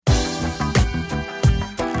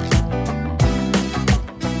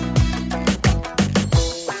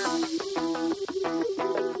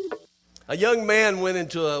A young man went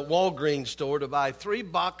into a Walgreens store to buy 3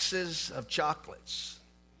 boxes of chocolates.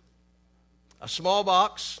 A small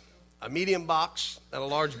box, a medium box, and a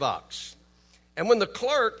large box. And when the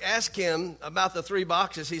clerk asked him about the 3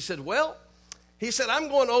 boxes, he said, I'm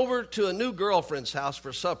going over to a new girlfriend's house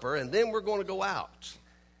for supper, and then we're going to go out.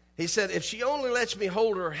 He said, if she only lets me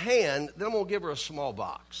hold her hand, then I'm going to give her a small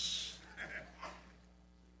box.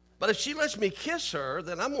 But if she lets me kiss her,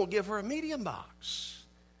 then I'm going to give her a medium box.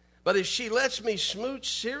 But if she lets me smooch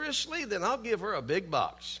seriously, then I'll give her a big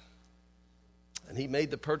box. And he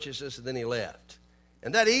made the purchases, and then he left.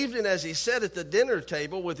 And that evening, as he sat at the dinner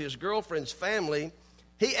table with his girlfriend's family,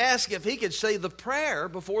 he asked if he could say the prayer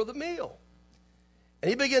before the meal. And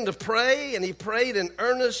he began to pray, and he prayed an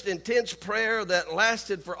earnest, intense prayer that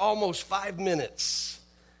lasted for almost 5 minutes.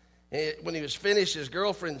 And when he was finished, his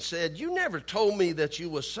girlfriend said, "You never told me that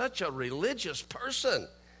you were such a religious person."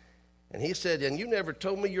 And he said, "And you never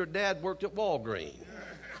told me your dad worked at Walgreens."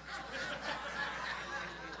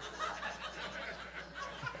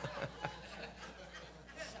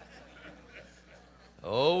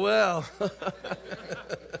 Oh, well.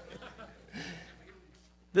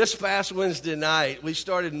 This past Wednesday night, we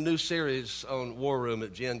started a new series on War Room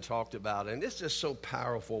that Jen talked about, and it's just so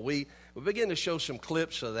powerful. We began to show some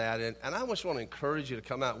clips of that, and I just want to encourage you to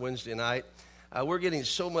come out Wednesday night. We're getting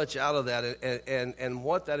so much out of that and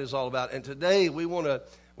what that is all about. And today,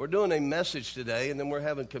 we're doing a message today, and then we're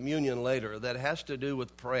having communion later that has to do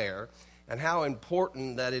with prayer and how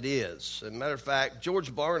important that it is. As a matter of fact,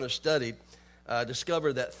 George Barna studied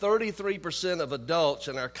discovered that 33% of adults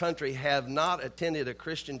in our country have not attended a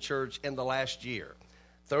Christian church in the last year.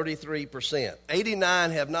 33%.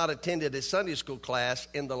 89 have not attended a Sunday school class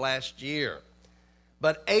in the last year.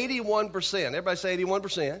 But 81%, everybody say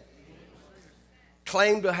 81%,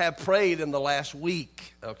 claim to have prayed in the last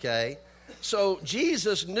week, okay? So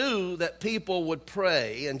Jesus knew that people would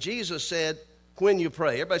pray, and Jesus said, when you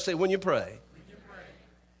pray. Everybody say, when you pray.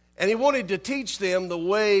 And he wanted to teach them the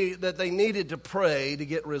way that they needed to pray to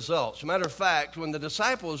get results. As a matter of fact, when the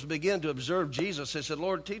disciples began to observe Jesus, they said,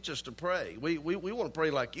 "Lord, teach us to pray. We want to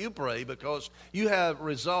pray like you pray because you have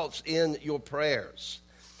results in your prayers."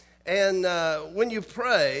 And when you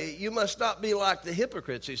pray, you must not be like the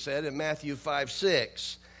hypocrites, he said in Matthew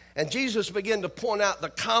 5:6. And Jesus began to point out the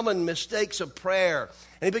common mistakes of prayer.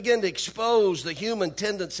 And he began to expose the human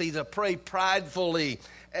tendency to pray pridefully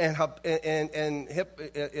and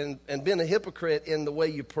being a hypocrite in the way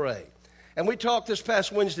you pray. And we talked this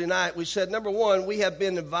past Wednesday night. We said, number one, we have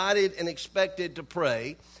been invited and expected to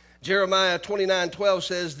pray. Jeremiah 29:12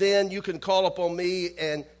 says, "Then you can call upon me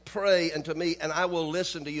and pray unto me, and I will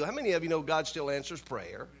listen to you." How many of you know God still answers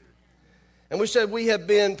prayer? And we said we have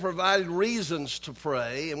been provided reasons to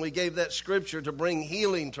pray, and we gave that scripture to bring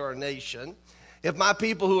healing to our nation. If my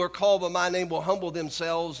people who are called by my name will humble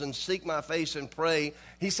themselves and seek my face and pray,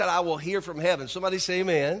 he said, I will hear from heaven. Somebody say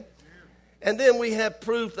amen. And then we have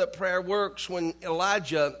proof that prayer works when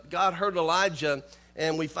God heard Elijah,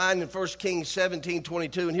 and we find in 1 Kings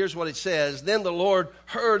 17:22, and here's what it says. Then the Lord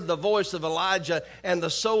heard the voice of Elijah, and the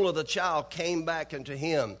soul of the child came back unto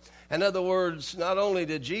him. In other words, not only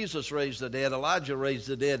did Jesus raise the dead, Elijah raised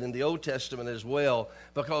the dead in the Old Testament as well,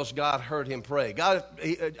 because God heard him pray.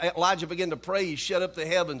 Elijah began to pray. He shut up the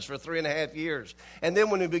heavens for 3.5 years. And then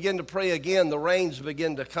when he began to pray again, the rains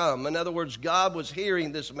began to come. In other words, God was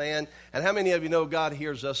hearing this man. And how many of you know God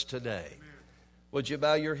hears us today? Amen. Would you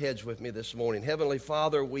bow your heads with me this morning? Heavenly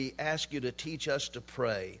Father, we ask you to teach us to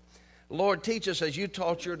pray. Lord, teach us as you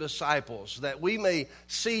taught your disciples that we may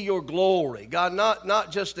see your glory. God,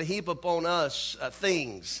 not just to heap upon us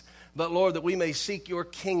things, but, Lord, that we may seek your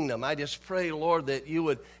kingdom. I just pray, Lord, that you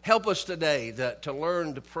would help us today to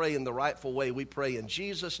learn to pray in the rightful way. We pray in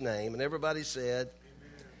Jesus' name. And everybody said,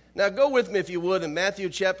 amen. Now go with me, if you would, in Matthew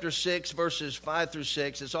chapter 6, verses 5 through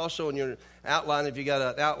 6. It's also in your outline if you got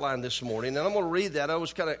an outline this morning. And I'm going to read that. I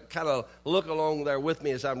always kind of look along there with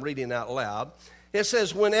me as I'm reading out loud. It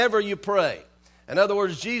says, whenever you pray. In other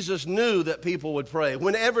words, Jesus knew that people would pray.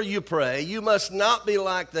 Whenever you pray, you must not be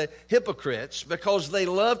like the hypocrites, because they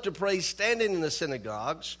love to pray standing in the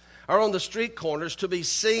synagogues or on the street corners to be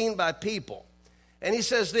seen by people. And he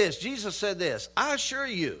says this, Jesus said this, I assure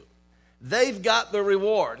you, they've got the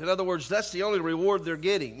reward. In other words, that's the only reward they're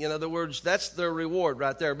getting. In other words, that's their reward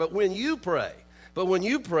right there. But when you pray,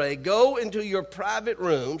 go into your private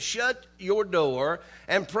room, shut your door,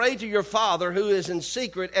 and pray to your Father who is in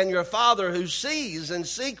secret, and your Father who sees in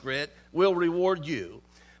secret will reward you.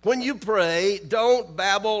 When you pray, don't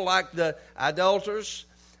babble like the idolaters,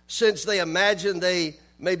 since they imagine they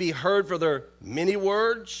may be heard for their many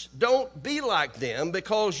words. Don't be like them,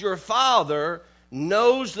 because your Father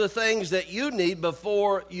knows the things that you need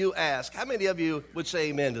before you ask. How many of you would say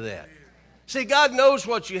amen to that? See, God knows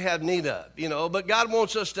what you have need of, but God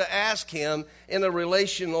wants us to ask Him in a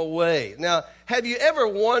relational way. Now, have you ever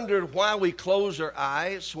wondered why we close our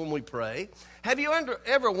eyes when we pray? Have you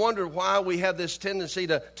ever wondered why we have this tendency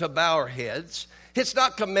to bow our heads? It's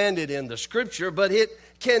not commanded in the Scripture, but it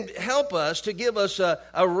can help us to give us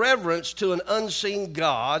a reverence to an unseen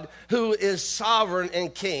God who is sovereign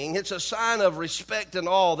and king. It's a sign of respect and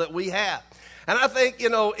awe that we have. And I think,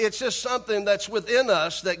 it's just something that's within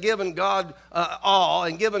us that giving God awe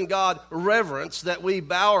and giving God reverence, that we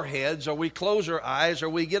bow our heads or we close our eyes or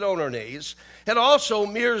we get on our knees. It also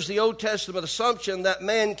mirrors the Old Testament assumption that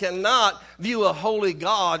man cannot view a holy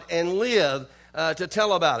God and live to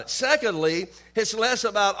tell about it. Secondly, it's less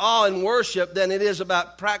about awe and worship than it is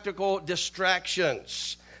about practical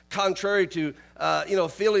distractions, contrary to,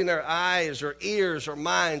 filling our eyes or ears or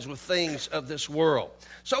minds with things of this world.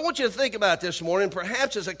 So I want you to think about this morning,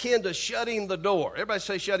 perhaps it's akin to shutting the door. Everybody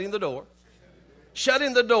say shutting the door.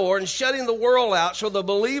 Shutting the door and shutting the world out so the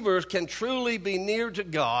believers can truly be near to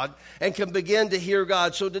God and can begin to hear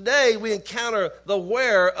God. So today we encounter the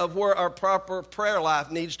where of where our proper prayer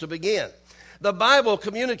life needs to begin. The Bible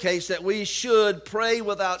communicates that we should pray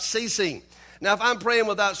without ceasing. Now, if I'm praying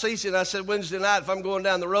without ceasing, I said Wednesday night, if I'm going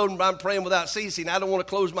down the road and I'm praying without ceasing, I don't want to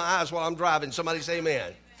close my eyes while I'm driving. Somebody say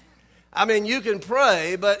amen. I mean, you can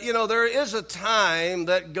pray, but, there is a time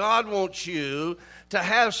that God wants you to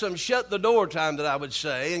have some shut the door time, that I would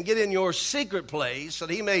say, and get in your secret place so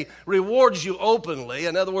that He may reward you openly.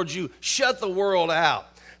 In other words, you shut the world out.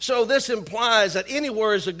 So this implies that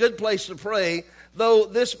anywhere is a good place to pray, though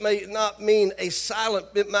this may not mean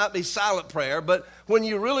it might be silent prayer, but when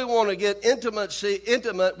you really want to get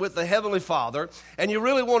intimate with the Heavenly Father, and you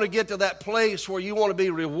really want to get to that place where you want to be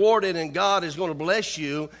rewarded and God is going to bless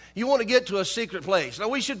you, you want to get to a secret place. Now,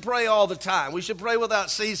 we should pray all the time. We should pray without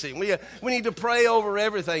ceasing. We need to pray over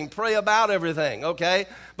everything, pray about everything, okay?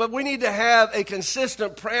 But we need to have a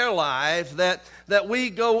consistent prayer life that we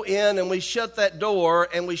go in and we shut that door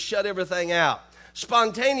and we shut everything out.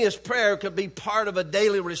 Spontaneous prayer could be part of a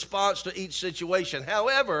daily response to each situation.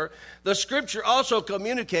 However, the Scripture also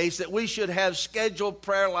communicates that we should have scheduled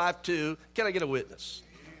prayer life too. Can I get a witness?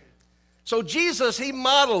 So Jesus, He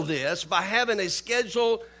modeled this by having a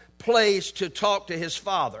scheduled place to talk to His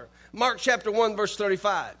Father. Mark chapter 1 verse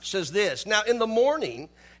 35 says this, "Now in the morning,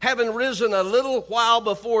 having risen a little while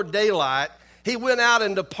before daylight, He went out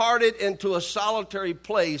and departed into a solitary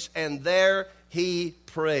place, and there He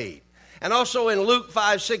prayed." And also in Luke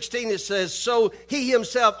 5:16 it says, "So He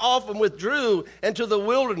Himself often withdrew into the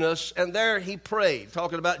wilderness, and there He prayed,"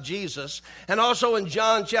 talking about Jesus. And also in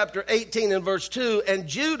John chapter 18 and verse 2, "And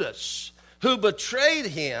Judas, who betrayed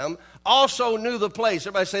Him, also knew the place."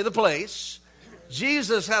 Everybody say the place.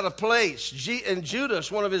 Jesus had a place. And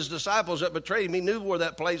Judas, one of His disciples that betrayed Him, he knew where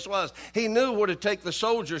that place was. He knew where to take the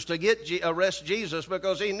soldiers to arrest Jesus,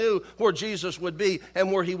 because he knew where Jesus would be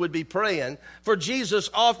and where He would be praying. For Jesus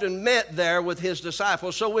often met there with His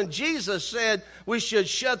disciples. So when Jesus said we should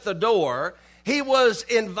shut the door, He was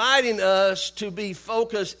inviting us to be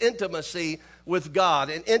focused intimacy with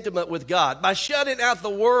God and intimate with God. By shutting out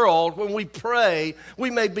the world when we pray,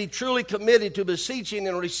 we may be truly committed to beseeching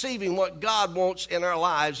and receiving what God wants in our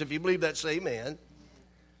lives. If you believe that, say amen.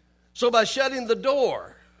 So by shutting the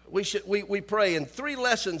door, we pray. And 3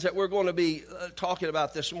 lessons that we're going to be talking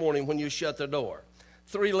about this morning when you shut the door.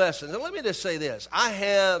 3 lessons. And let me just say this. I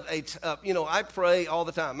have I pray all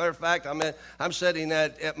the time. Matter of fact, I'm sitting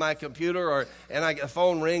at my computer, and a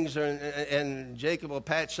phone rings, and Jacob will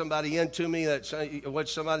patch somebody into me that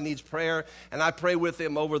somebody needs prayer, and I pray with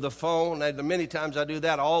them over the phone. And many times I do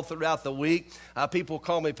that all throughout the week. People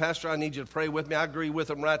call me, "Pastor, I need you to pray with me." I agree with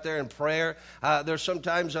them right there in prayer. There's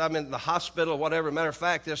sometimes I'm in the hospital or whatever. Matter of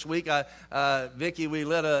fact, this week, Vicki, we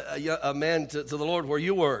led a man to the Lord where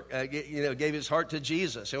you work. Gave his heart to Jesus.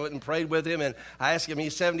 I went and prayed with him, and I asked him,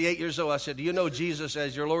 he's 78 years old. I said, "Do you know Jesus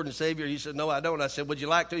as your Lord and Savior?" He said, "No, I don't." I said, "Would you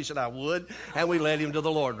like to?" He said, "I would." And we led him to the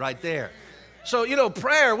Lord right there. So,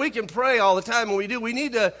 prayer, we can pray all the time, and we do. We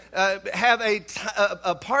need to have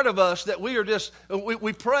a part of us that we are just,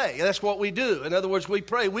 we pray. That's what we do. In other words, we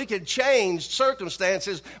pray. We can change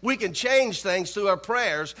circumstances. We can change things through our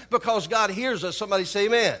prayers because God hears us. Somebody say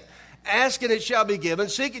amen. Ask and it shall be given,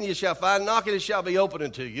 seeking you shall find, knocking it shall be opened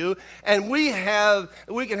unto you. And we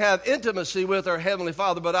can have intimacy with our Heavenly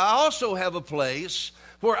Father. But I also have a place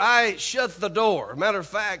where I shut the door. Matter of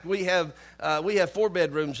fact, we have 4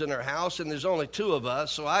 bedrooms in our house, and there's only 2 of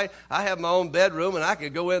us. So I have my own bedroom, and I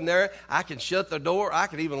can go in there. I can shut the door. I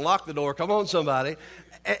can even lock the door. Come on, somebody.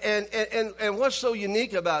 And what's so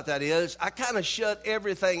unique about that is I kind of shut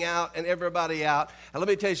everything out and everybody out. And let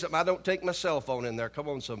me tell you something. I don't take my cell phone in there. Come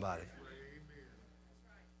on, somebody.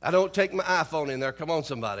 I don't take my iPhone in there. Come on,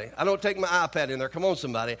 somebody. I don't take my iPad in there. Come on,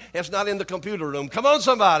 somebody. It's not in the computer room. Come on,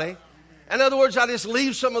 somebody. In other words, I just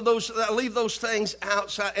leave those things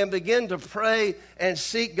outside and begin to pray and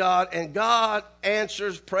seek God, and God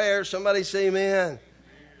answers prayer. Somebody say amen.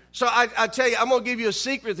 So I tell you, I'm going to give you a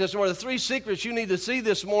secret this morning. The 3 secrets you need to see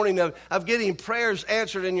this morning of getting prayers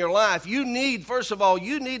answered in your life. First of all,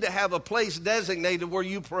 you need to have a place designated where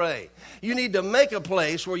you pray. You need to make a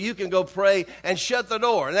place where you can go pray and shut the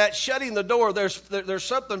door. And that shutting the door, there's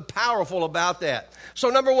something powerful about that. So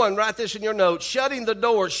number 1, write this in your notes. Shutting the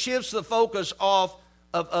door shifts the focus off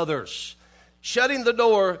of others. Shutting the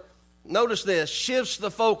door, notice this, shifts the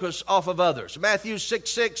focus off of others. Matthew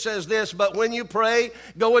 6:6 says this, but when you pray,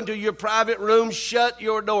 go into your private room, shut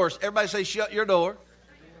your doors. Everybody say, shut your door.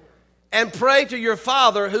 And pray to your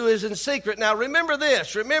Father who is in secret. Now remember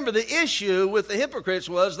this. Remember, the issue with the hypocrites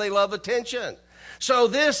was they love attention. So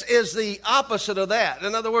this is the opposite of that.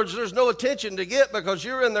 In other words, there's no attention to get because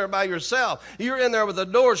you're in there by yourself. You're in there with the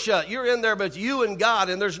door shut. You're in there with you and God,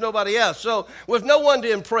 and there's nobody else. So with no one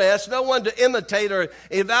to impress, no one to imitate or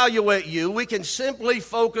evaluate you, we can simply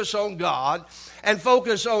focus on God and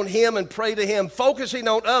focus on Him and pray to Him. Focusing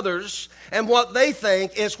on others and what they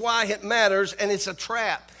think is why it matters, and it's a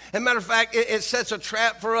trap. As a matter of fact, it sets a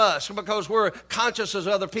trap for us because we're conscious as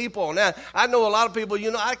other people. Now, I know a lot of people,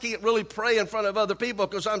 I can't really pray in front of other people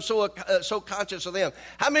because I'm so conscious of them.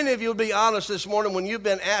 How many of you would be honest this morning when you've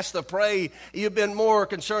been asked to pray, you've been more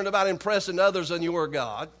concerned about impressing others than you were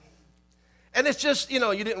God? And it's just, you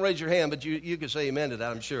didn't raise your hand, but you could say amen to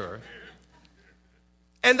that, I'm sure.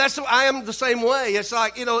 And I am the same way. It's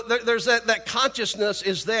like, there's that consciousness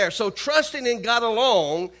is there. So trusting in God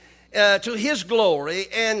alone to His glory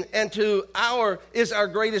and to is our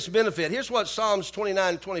greatest benefit. Here's what Psalms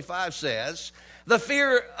 29:25 says. The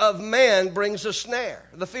fear of man brings a snare.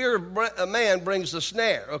 The fear of man brings a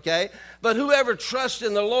snare, okay? But whoever trusts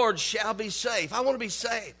in the Lord shall be safe. I want to be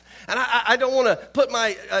saved. And I don't want to put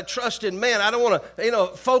my trust in man. I don't want to,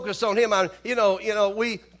 focus on him.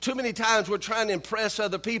 Too many times we're trying to impress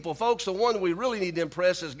other people. Folks, the one we really need to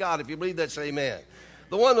impress is God. If you believe that, say amen.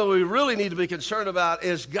 The one that we really need to be concerned about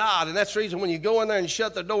is God. And that's the reason when you go in there and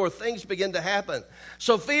shut the door, things begin to happen.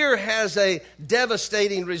 So fear has a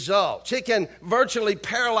devastating result. It can virtually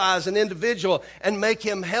paralyze an individual and make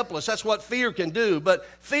him helpless. That's what fear can do. But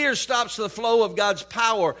fear stops the flow of God's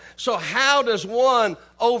power. So how does one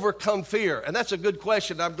overcome fear? And that's a good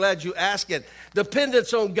question. I'm glad you asked it.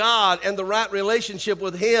 Dependence on God and the right relationship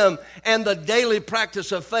with Him and the daily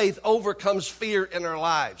practice of faith overcomes fear in our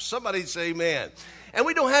lives. Somebody say amen. And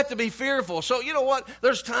we don't have to be fearful. So you know what?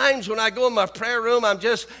 There's times when I go in my prayer room, I'm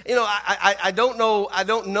just, I don't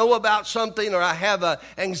know about something, or I have a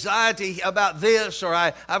anxiety about this, or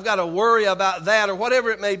I've got a worry about that, or whatever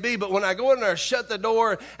it may be. But when I go in there, shut the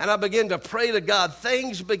door, and I begin to pray to God,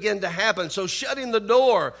 things begin to happen. So shutting the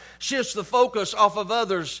door shifts the focus off of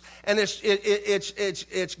others, and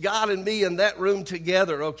it's God and me in that room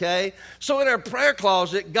together, okay? So in our prayer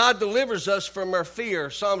closet, God delivers us from our fear,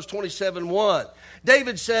 Psalms 27:1.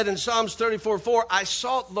 David said in Psalms 34:4, I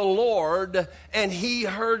sought the Lord and He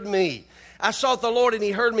heard me. I sought the Lord and He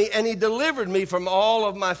heard me, and He delivered me from all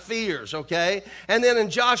of my fears, okay? And then in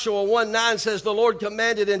Joshua 1:9 says, the Lord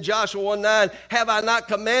commanded in Joshua 1:9, have I not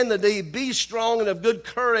commanded thee, be strong and of good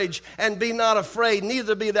courage, and be not afraid,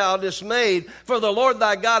 neither be thou dismayed, for the Lord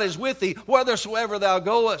thy God is with thee, whithersoever thou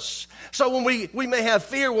goest. So when we may have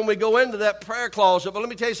fear when we go into that prayer closet, but let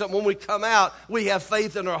me tell you something, when we come out, we have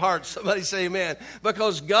faith in our hearts. Somebody say amen.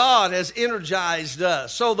 Because God has energized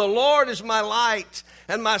us. So the Lord is my light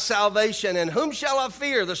and my salvation, and whom shall I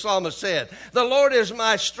fear, the psalmist said. The Lord is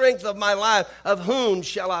my strength of my life, of whom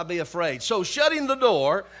shall I be afraid? So shutting the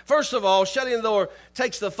door, first of all, shutting the door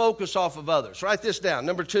takes the focus off of others. Write this down.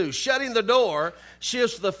 Number 2, shutting the door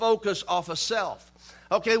shifts the focus off of self.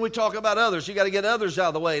 Okay, we talk about others. You got to get others out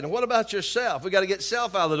of the way. And what about yourself? We got to get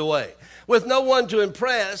self out of the way. With no one to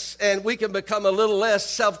impress, and we can become a little less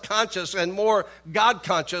self-conscious and more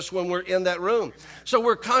God-conscious when we're in that room. So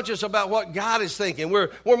we're conscious about what God is thinking. We're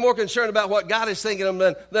more concerned about what God is thinking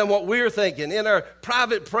than what we're thinking. In our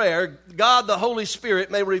private prayer, God, the Holy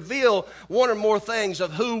Spirit, may reveal one or more things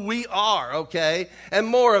of who we are, okay, and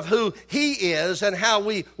more of who He is and how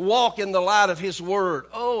we walk in the light of His Word.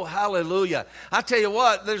 Oh, hallelujah. I tell you what.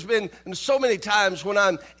 what? There's been so many times when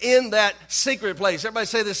I'm in that secret place. Everybody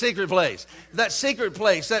say the secret place. That secret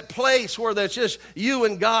place, that place where there's just you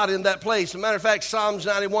and God in that place. As a matter of fact, Psalms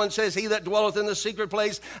 91 says, he that dwelleth in the secret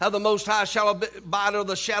place of the Most High shall abide under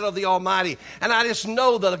the shadow of the Almighty. And I just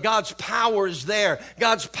know that God's power is there.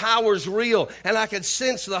 God's power is real. And I can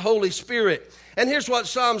sense the Holy Spirit. And here's what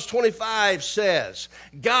Psalms 25 says.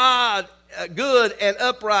 God, good and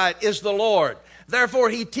upright is the Lord. Therefore,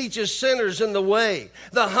 he teaches sinners in the way.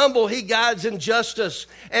 The humble he guides in justice,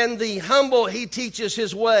 and the humble he teaches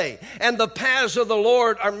his way. And the paths of the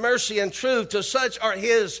Lord are mercy and truth. To such are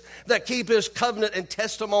his that keep his covenant and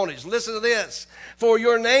testimonies. Listen to this. For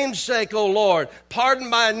your name's sake, O Lord, pardon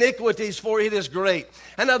my iniquities, for it is great.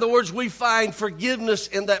 In other words, we find forgiveness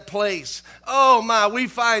in that place. Oh my, we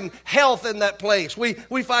find health in that place. We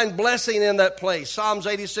find blessing in that place. Psalms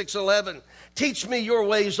 86:11. Teach me your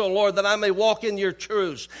ways, O Lord, that I may walk in your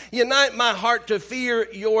truths. Unite my heart to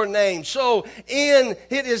fear your name. So it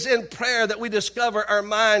is in prayer that we discover our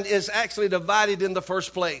mind is actually divided in the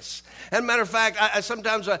first place. And matter of fact,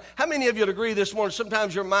 how many of you would agree this morning,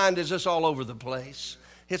 sometimes your mind is just all over the place?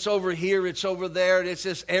 It's over here, it's over there, and it's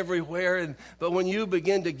just everywhere. But when you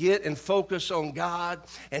begin to get and focus on God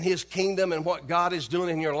and his kingdom and what God is doing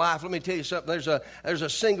in your life, let me tell you something. There's a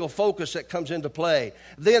single focus that comes into play.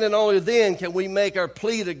 Then and only then can we make our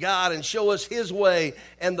plea to God and show us his way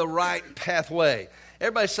and the right pathway.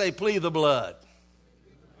 Everybody say, plead the blood.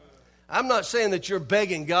 I'm not saying that you're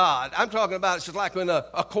begging God. I'm talking about it's like in a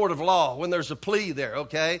court of law when there's a plea there,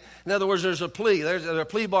 okay? In other words, there's a plea. There's a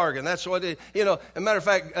plea bargain. That's what it, as a matter of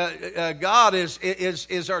fact, God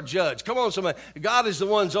is our judge. Come on, somebody. God is the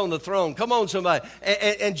one's on the throne. Come on, somebody.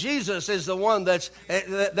 And Jesus is the one that's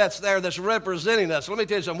there, that's representing us. Let me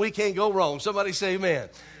tell you something. We can't go wrong. Somebody say amen.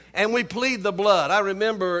 And we plead the blood. I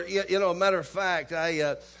remember, a matter of fact,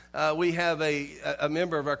 we have a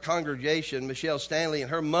member of our congregation, Michelle Stanley,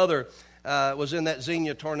 and her mother was in that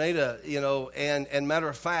Xenia tornado, and matter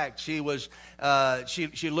of fact, she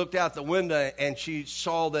looked out the window and she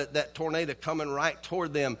saw that tornado coming right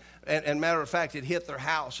toward them. And matter of fact, it hit their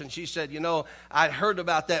house. And she said, I'd heard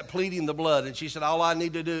about that pleading the blood. And she said, all I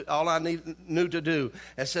knew to do,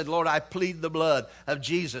 and said, Lord, I plead the blood of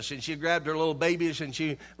Jesus. And she grabbed her little babies and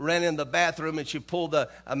she ran in the bathroom and she pulled a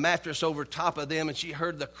mattress over top of them. And she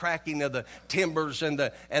heard the cracking of the timbers and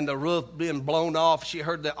the roof being blown off. She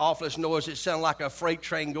heard the awfulest noise. It sounded like a freight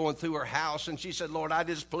train going through her house. And she said, Lord, I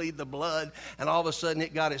just plead the blood. And all of a sudden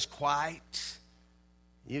it got as quiet.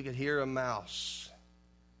 You could hear a mouse.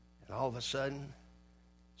 And all of a sudden,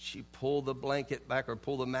 she pulled the blanket back or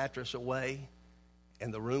pulled the mattress away,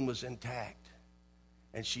 and the room was intact.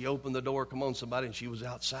 And she opened the door, come on somebody, and she was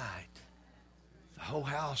outside. The whole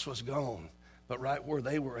house was gone, but right where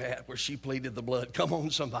they were at, where she pleaded the blood, come on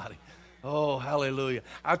somebody. Oh, hallelujah.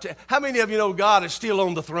 How many of you know God is still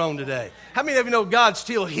on the throne today? How many of you know God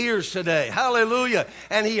still hears today? Hallelujah.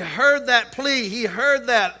 And he heard that plea. He heard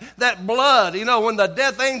that blood. When the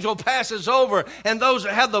death angel passes over and those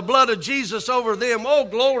that have the blood of Jesus over them, oh,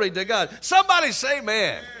 glory to God. Somebody say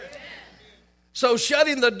amen. So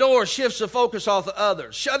shutting the door shifts the focus off of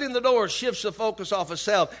others. Shutting the door shifts the focus off of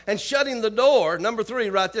self. And shutting the door, number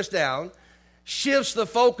 3, write this down, shifts the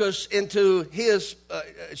focus into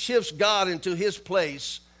shifts God into his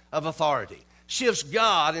place of authority. Shifts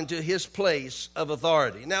God into his place of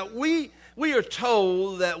authority. Now, we are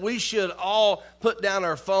told that we should all put down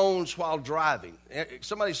our phones while driving.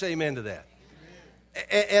 Somebody say amen to that.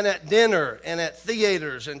 And at dinner and at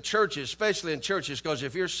theaters and churches, especially in churches, because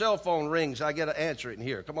if your cell phone rings, I got to answer it in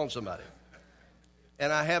here. Come on, somebody.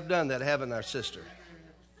 And I have done that, haven't I, sister?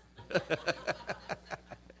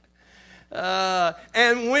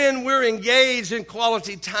 And when we're engaged in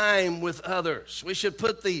quality time with others, we should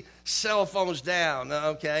put the cell phones down,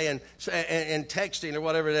 okay, and texting or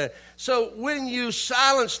whatever it is. So when you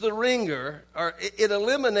silence the ringer, or it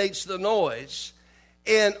eliminates the noise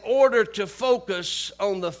in order to focus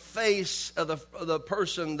on the face of the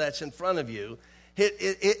person that's in front of you,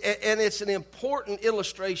 and it's an important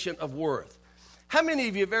illustration of worth. How many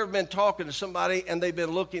of you have ever been talking to somebody and they've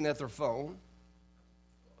been looking at their phone?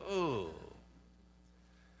 Ooh.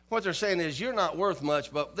 What they're saying is, you're not worth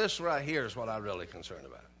much, but this right here is what I'm really concerned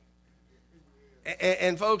about.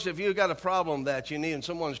 And folks, if you've got a problem that you need, and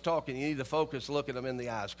someone's talking, you need to focus, look at them in the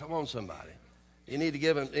eyes. Come on, somebody. You need to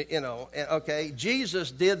give them, okay.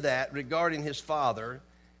 Jesus did that regarding his Father,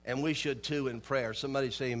 and we should too in prayer.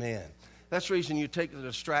 Somebody say amen. That's the reason you take the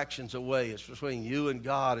distractions away. It's between you and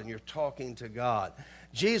God, and you're talking to God.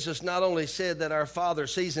 Jesus not only said that our Father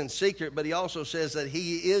sees in secret, but he also says that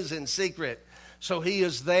he is in secret. So he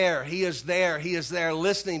is there. He is there. He is there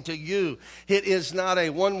listening to you. It is not a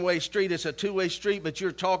one-way street. It's a two-way street, but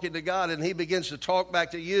you're talking to God, and he begins to talk back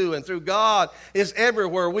to you. And through God is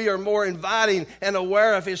everywhere. We are more inviting and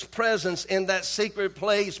aware of his presence in that secret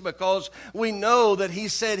place because we know that he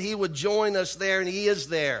said he would join us there, and he is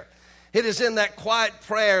there. It is in that quiet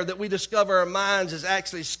prayer that we discover our minds is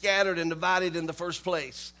actually scattered and divided in the first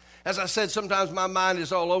place. As I said, sometimes my mind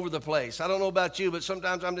is all over the place. I don't know about you, but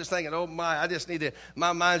sometimes I'm just thinking, oh my,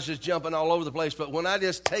 my mind's just jumping all over the place. But when I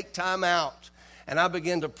just take time out and I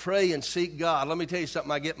begin to pray and seek God, let me tell you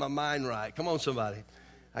something, I get my mind right. Come on, somebody.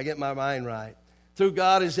 I get my mind right. Through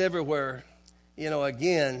God is everywhere.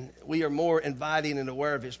 Again, we are more inviting and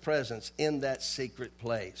aware of his presence in that secret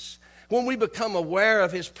place. When we become aware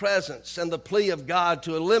of his presence and the plea of God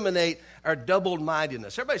to eliminate our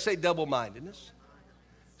double-mindedness. Everybody say double-mindedness.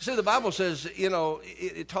 See, the Bible says,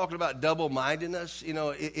 talking about double-mindedness,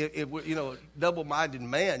 double-minded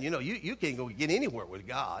man, you can't go get anywhere with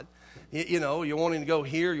God. You're wanting to go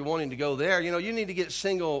here, you're wanting to go there. You need to get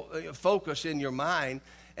single focus in your mind,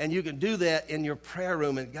 and you can do that in your prayer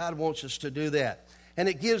room, and God wants us to do that. And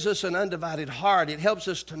it gives us an undivided heart. It helps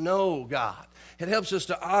us to know God. It helps us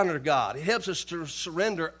to honor God. It helps us to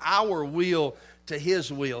surrender our will to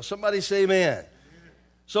his will. Somebody say amen.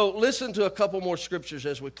 So listen to a couple more scriptures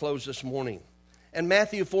as we close this morning. In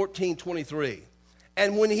Matthew 14:23,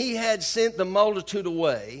 and when he had sent the multitude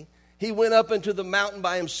away, he went up into the mountain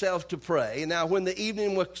by himself to pray. And now when the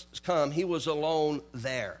evening was come, he was alone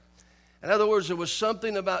there. In other words, there was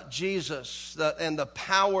something about Jesus and the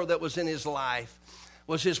power that was in his life,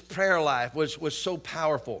 was his prayer life, was so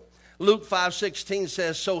powerful. Luke 5:16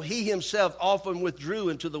 says, so he himself often withdrew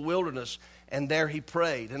into the wilderness, and there he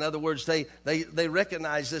prayed. In other words, they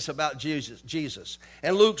recognize this about Jesus.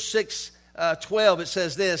 And Luke 6:12, it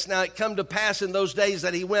says this, now it come to pass in those days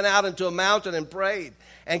that he went out into a mountain and prayed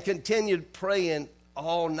and continued praying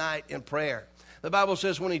all night in prayer. The Bible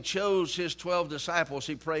says when he chose his 12 disciples,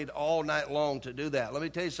 he prayed all night long to do that. Let me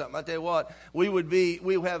tell you something. I tell you what, we would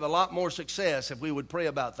have a lot more success if we would pray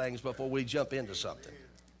about things before we jump into something.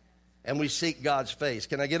 And we seek God's face.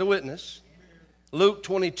 Can I get a witness? Luke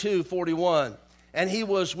 22:41, and he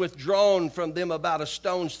was withdrawn from them about a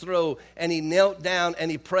stone's throw, and he knelt down and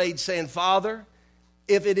he prayed, saying, Father,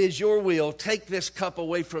 if it is your will, take this cup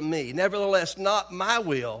away from me. Nevertheless, not my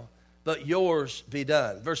will, but yours be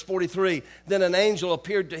done. Verse 43, then an angel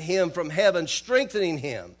appeared to him from heaven, strengthening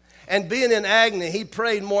him. And being in agony, he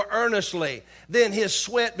prayed more earnestly. Then his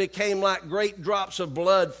sweat became like great drops of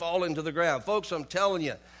blood falling to the ground. Folks, I'm telling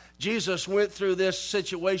you, Jesus went through this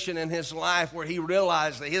situation in his life where he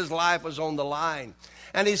realized that his life was on the line.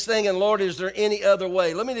 And he's thinking, Lord, is there any other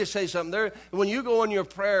way? Let me just say something. When you go in your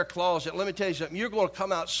prayer closet, let me tell you something. You're going to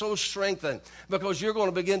come out so strengthened because you're going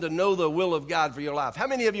to begin to know the will of God for your life. How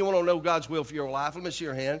many of you want to know God's will for your life? Let me see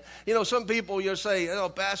your hand. Some people, you'll say,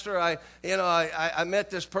 Pastor, I met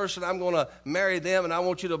this person. I'm going to marry them, and I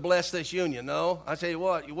want you to bless this union. No, I tell you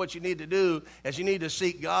what you need to do is you need to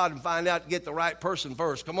seek God and find out to get the right person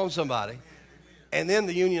first. Come on, somebody. And then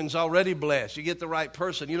the union's already blessed. You get the right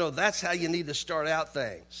person. That's how you need to start out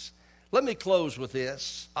things. Let me close with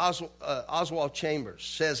this. Oswald Chambers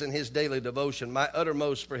says in his daily devotion, my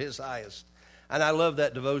uttermost for his highest. And I love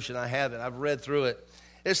that devotion. I have it. I've read through it.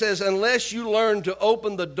 It says, unless you learn to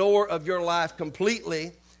open the door of your life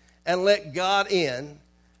completely and let God in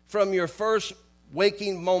from your first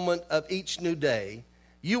waking moment of each new day,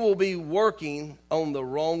 you will be working on the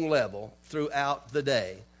wrong level throughout the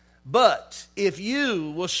day. But if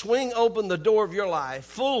you will swing open the door of your life,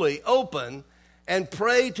 fully open, and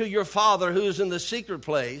pray to your Father who is in the secret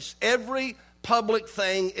place, every public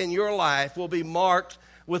thing in your life will be marked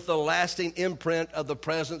with the lasting imprint of the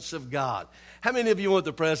presence of God. How many of you want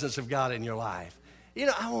the presence of God in your life?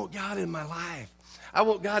 I want God in my life. I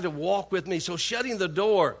want God to walk with me. So shutting the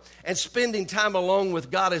door and spending time alone with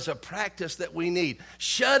God is a practice that we need.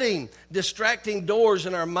 Shutting distracting doors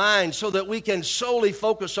in our mind so that we can solely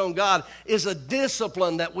focus on God is a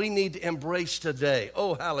discipline that we need to embrace today.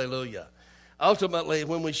 Oh, hallelujah. Ultimately,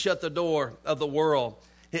 when we shut the door of the world,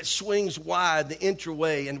 it swings wide the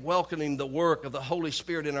entryway and welcoming the work of the Holy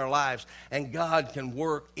Spirit in our lives, and God can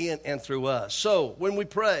work in and through us. So when we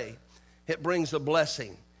pray, it brings a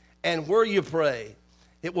blessing. And where you pray,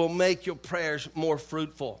 it will make your prayers more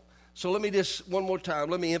fruitful. So let me just, one more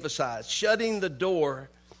time, let me emphasize. Shutting the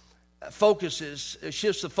door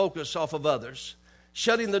shifts the focus off of others.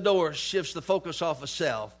 Shutting the door shifts the focus off of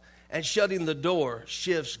self. And shutting the door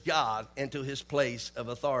shifts God into his place of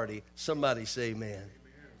authority. Somebody say amen.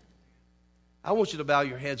 I want you to bow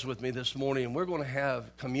your heads with me this morning, and we're going to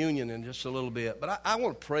have communion in just a little bit. But I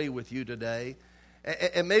want to pray with you today.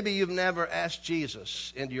 And maybe you've never asked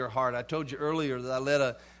Jesus into your heart. I told you earlier that I led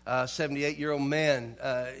a 78-year-old man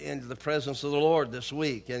into the presence of the Lord this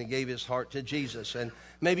week, and he gave his heart to Jesus. And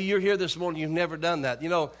maybe you're here this morning, you've never done that. You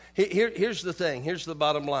know, here's the thing. Here's the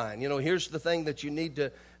bottom line. You know, here's the thing that you need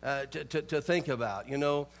to think about. You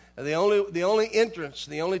know, the only entrance,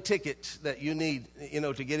 the only ticket that you need, you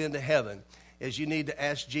know, to get into heaven is you need to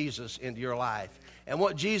ask Jesus into your life. And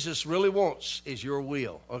what Jesus really wants is your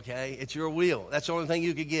will, okay? It's your will. That's the only thing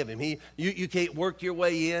you could give him. You can't work your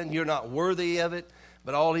way in. You're not worthy of it.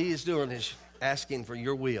 But all he is doing is asking for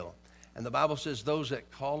your will. And the Bible says those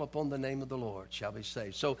that call upon the name of the Lord shall be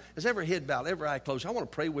saved. So as every head bowed, every eye closed, I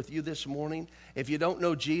want to pray with you this morning. If you don't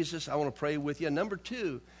know Jesus, I want to pray with you. Number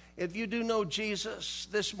two, if you do know Jesus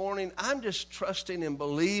this morning, I'm just trusting and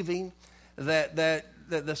believing that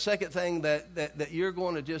the second thing that you're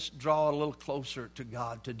going to just draw a little closer to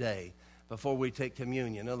God today before we take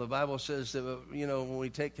communion. Now, the Bible says that, you know, when we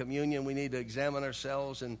take communion, we need to examine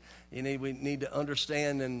ourselves, and we need to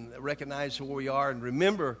understand and recognize who we are, and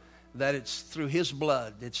remember that it's through his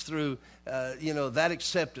blood. It's through, that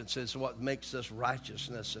acceptance is what makes us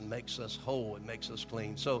righteousness and makes us whole and makes us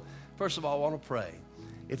clean. So, first of all, I want to pray.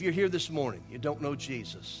 If you're here this morning, you don't know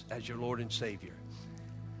Jesus as your Lord and Savior,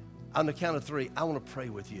 on the count of three, I want to pray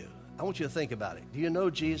with you. I want you to think about it. Do you know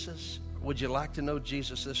Jesus? Would you like to know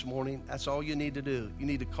Jesus this morning? That's all you need to do. You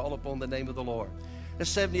need to call upon the name of the Lord.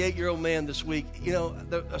 This 78-year-old man this week, you know,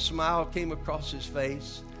 a smile came across his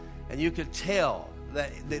face, and you could tell that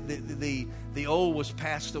the old was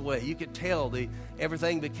passed away. You could tell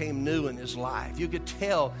everything became new in his life. You could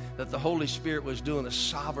tell that the Holy Spirit was doing a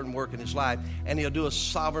sovereign work in his life, and he'll do a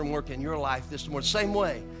sovereign work in your life this morning. Same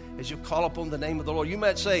way as you call upon the name of the Lord. You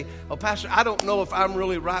might say, "Oh, Pastor, I don't know if I'm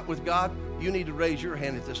really right with God." You need to raise your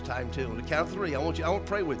hand at this time too. On the count of three, I want to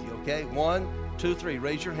pray with you, okay? 1, 2, 3.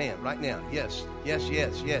 Raise your hand right now. Yes, yes,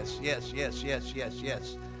 yes, yes, yes, yes, yes, yes,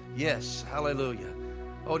 yes. Yes, hallelujah.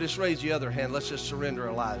 Oh, just raise the other hand. Let's just surrender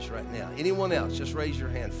our lives right now. Anyone else, just raise your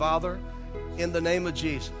hand. Father, in the name of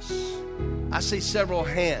Jesus, I see several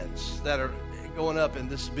hands that are going up in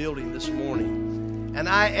this building this morning. And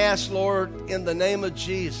I ask, Lord, in the name of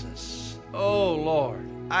Jesus, oh, Lord,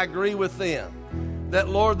 I agree with them that,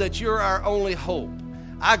 Lord, that you're our only hope.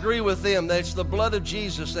 I agree with them that it's the blood of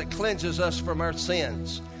Jesus that cleanses us from our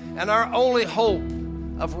sins. And our only hope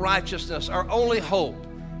of righteousness, our only hope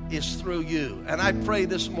is through you. And I pray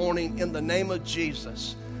this morning in the name of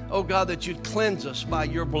Jesus, oh God, that you'd cleanse us by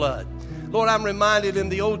your blood. Lord, I'm reminded in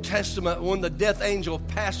the Old Testament when the death angel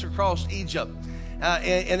passed across Egypt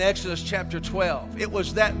in Exodus chapter 12. It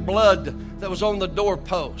was that blood that was on the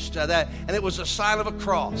doorpost, and it was a sign of a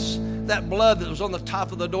cross. That blood that was on the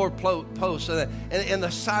top of the doorpost, and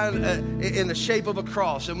the sign in the shape of a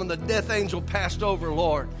cross. And when the death angel passed over,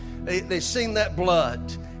 Lord, they seen that blood,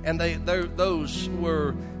 and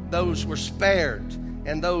those were spared,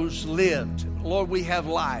 and those lived. Lord, we have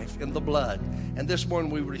life in the blood, and this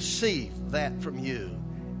morning we receive that from you.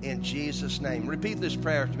 In Jesus' name. Repeat this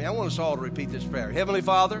prayer to me. I want us all to repeat this prayer. Heavenly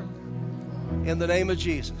Father, in the name of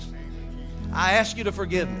Jesus, I ask you to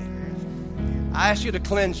forgive me. I ask you to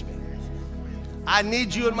cleanse me. I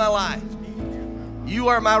need you in my life. You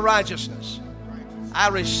are my righteousness. I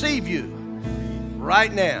receive you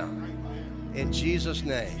right now. In Jesus'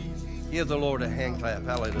 name. Give the Lord a hand clap.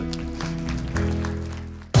 Hallelujah.